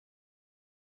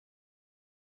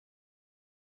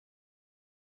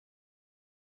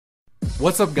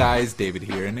What's up guys, David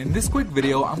here, and in this quick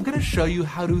video I'm going to show you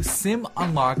how to SIM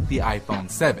unlock the iPhone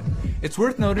 7. It's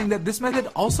worth noting that this method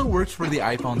also works for the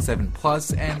iPhone 7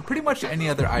 Plus and pretty much any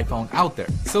other iPhone out there.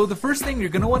 So the first thing you're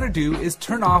going to want to do is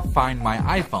turn off Find My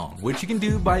iPhone, which you can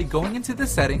do by going into the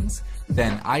settings,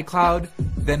 then iCloud,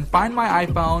 then Find My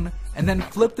iPhone, and then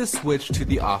flip the switch to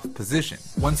the off position.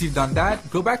 Once you've done that,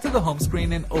 go back to the home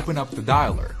screen and open up the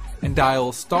dialer and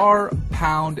dial *#06#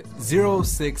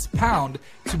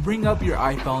 to bring up your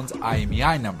iPhone's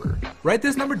IMEI number. Write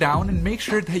this number down and make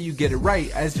sure that you get it right,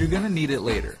 as you're gonna need it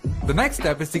later. The next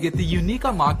step is to get the unique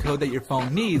unlock code that your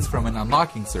phone needs from an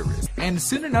unlocking service, and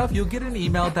soon enough you'll get an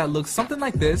email that looks something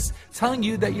like this, telling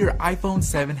you that your iPhone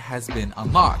 7 has been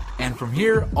unlocked. And from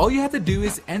here, all you have to do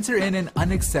is enter in an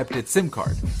unaccepted SIM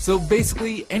card. So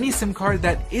basically any SIM card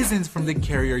that isn't from the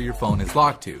carrier your phone is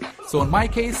locked to. So in my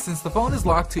case, since the phone is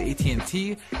locked to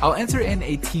AT&T, I'll enter in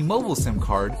a T-Mobile SIM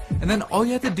card, and then all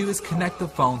you have to do is connect the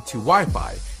phone to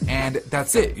Wi-Fi, and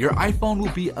that's it. Your iPhone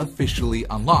will be officially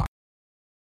unlocked.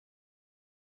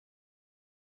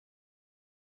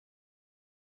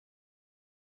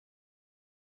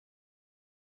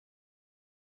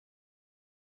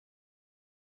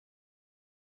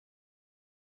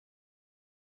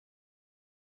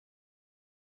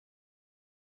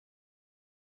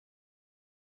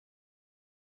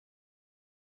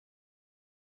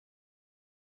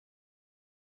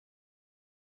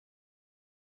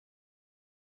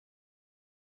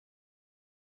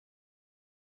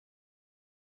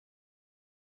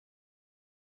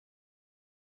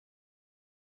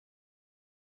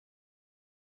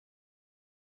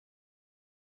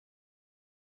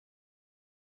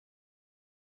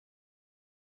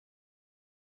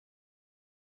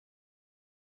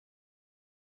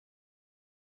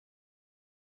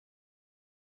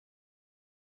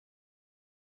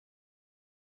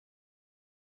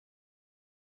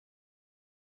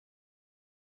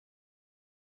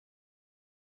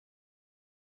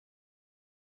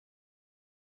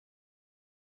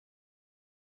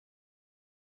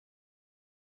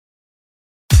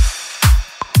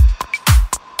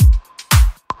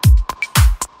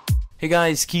 Hey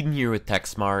guys, Keaton here with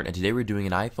TechSmart, and today we're doing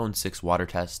an iPhone 6 water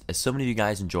test, as so many of you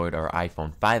guys enjoyed our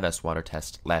iPhone 5S water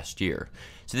test last year.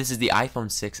 So this is the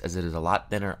iPhone 6, as it is a lot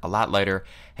thinner, a lot lighter,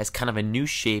 has kind of a new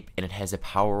shape, and it has a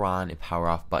power on and power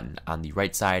off button on the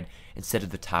right side instead of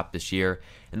the top this year.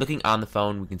 And looking on the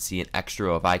phone, we can see an extra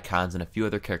row of icons and a few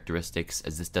other characteristics,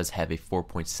 as this does have a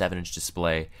 4.7-inch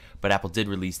display, but Apple did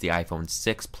release the iPhone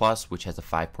 6 Plus, which has a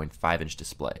 5.5-inch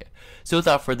display. So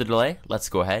without further delay, let's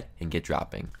go ahead and get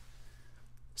dropping.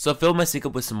 So I filled my sink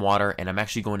up with some water, and I'm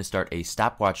actually going to start a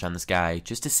stopwatch on this guy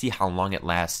just to see how long it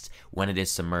lasts when it is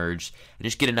submerged, and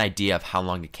just get an idea of how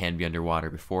long it can be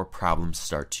underwater before problems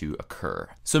start to occur.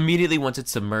 So immediately once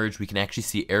it's submerged, we can actually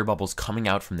see air bubbles coming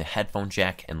out from the headphone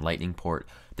jack and lightning port.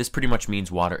 This pretty much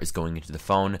means water is going into the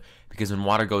phone, because when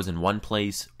water goes in one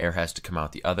place, air has to come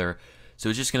out the other. So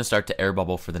it's just going to start to air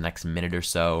bubble for the next minute or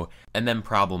so, and then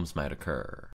problems might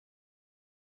occur.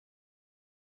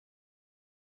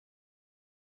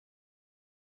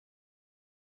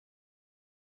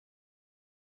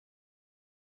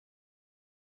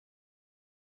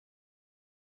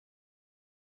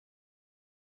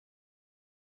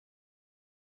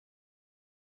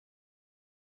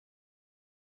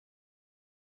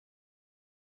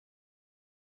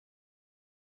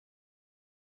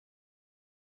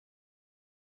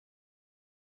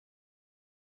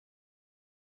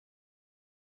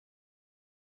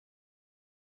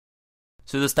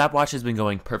 So the stopwatch has been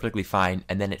going perfectly fine,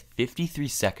 and then at 53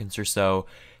 seconds or so,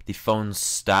 the phone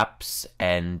stops,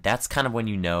 and that's kind of when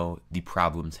you know the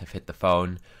problems have hit the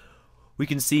phone. We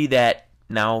can see that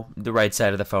now the right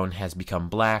side of the phone has become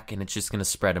black, and it's just going to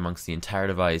spread amongst the entire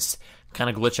device, kind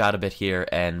of glitch out a bit here,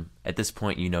 and at this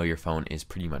point you know your phone is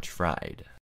pretty much fried.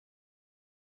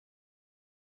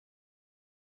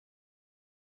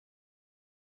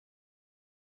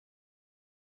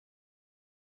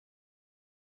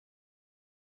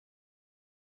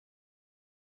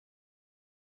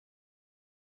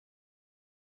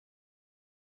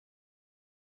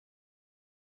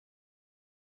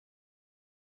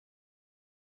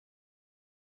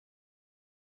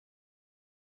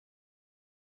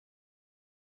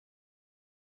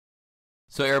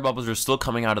 So air bubbles are still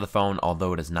coming out of the phone,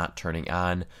 although it is not turning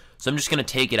on. So I'm just going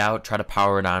to take it out, try to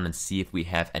power it on, and see if we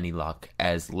have any luck.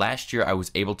 As last year I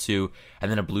was able to, and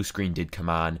then a blue screen did come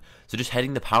on. So just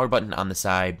hitting the power button on the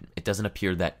side, it doesn't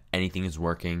appear that anything is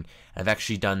working. I've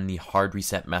actually done the hard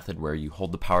reset method where you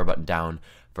hold the power button down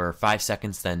for 5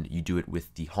 seconds, then you do it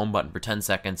with the home button for 10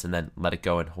 seconds, and then let it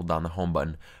go and hold down the home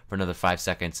button for another 5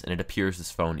 seconds, and it appears this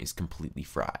phone is completely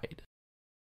fried.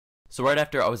 So right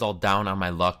after I was all down on my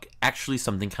luck, actually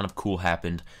something kind of cool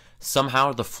happened.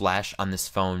 Somehow the flash on this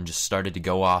phone just started to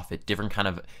go off at different kind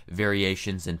of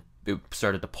variations, and it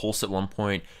started to pulse at one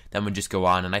point, then would just go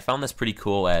on. And I found this pretty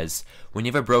cool, as when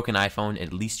you have a broken iPhone,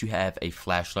 at least you have a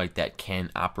flashlight that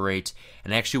can operate.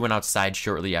 And I actually went outside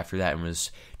shortly after that and was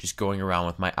just going around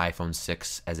with my iPhone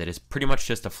 6, as it is pretty much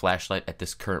just a flashlight at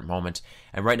this current moment.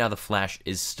 And right now the flash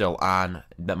is still on.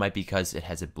 That might be because it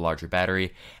has a larger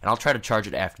battery, and I'll try to charge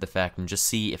it after the fact and just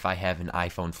see if I have an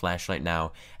iPhone flashlight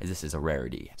now, as this is a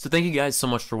rarity. So thank you guys so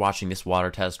much for watching this water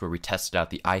test where we tested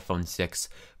out the iPhone 6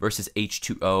 versus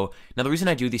H2O. Now the reason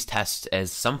I do these tests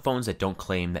is some phones that don't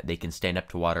claim that they can stand up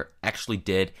to water actually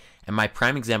did, and my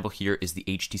prime example here is the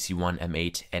HTC One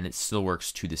M8, and it still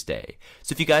works to this day.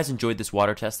 So if you guys enjoyed this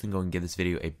water test, then go and give this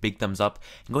video a big thumbs up,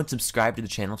 and go and subscribe to the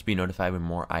channel to be notified when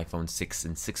more iPhone 6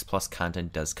 and 6 Plus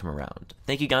content does come around.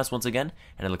 Thank you guys once again,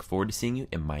 and I look forward to seeing you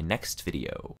in my next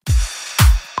video.